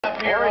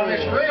here on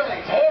this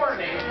really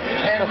horny,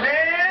 and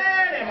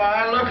man, am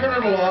I looking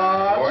at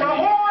lots of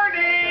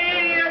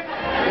horny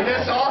in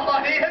this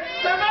audience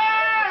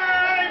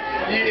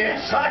tonight.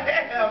 Yes, I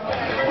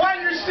am.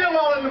 While you're still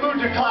all in the mood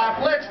to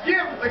clap, let's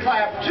give the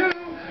clap to,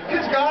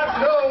 because God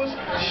knows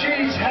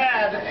she's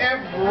had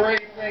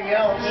everything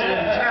else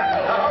in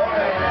town.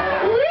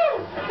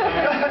 Woo!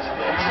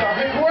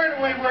 Sorry, where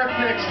do we work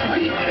next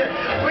week?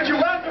 Would you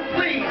welcome,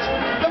 please,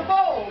 the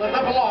bold,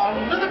 the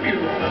blonde, the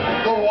beautiful,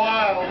 the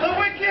wild, the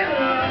wicked,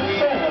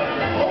 so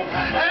wonderful,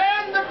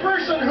 and the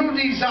person who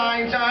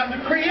designs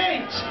and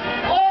creates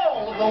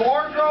all of the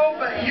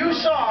wardrobe you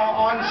saw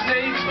on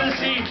stage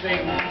this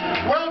evening.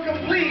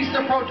 Welcome, please,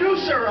 the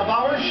producer of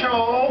our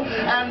show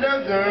and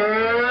the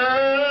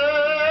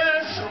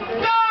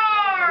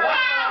star of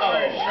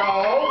our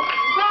show,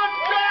 the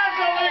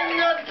dazzling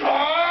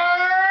Darcelle.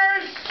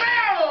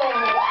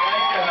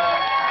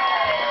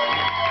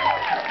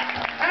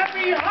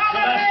 Happy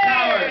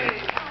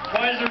holidays!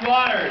 Poison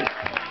Waters,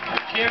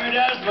 Karen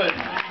Desmond,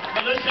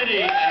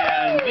 Felicity,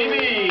 and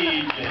Mimi.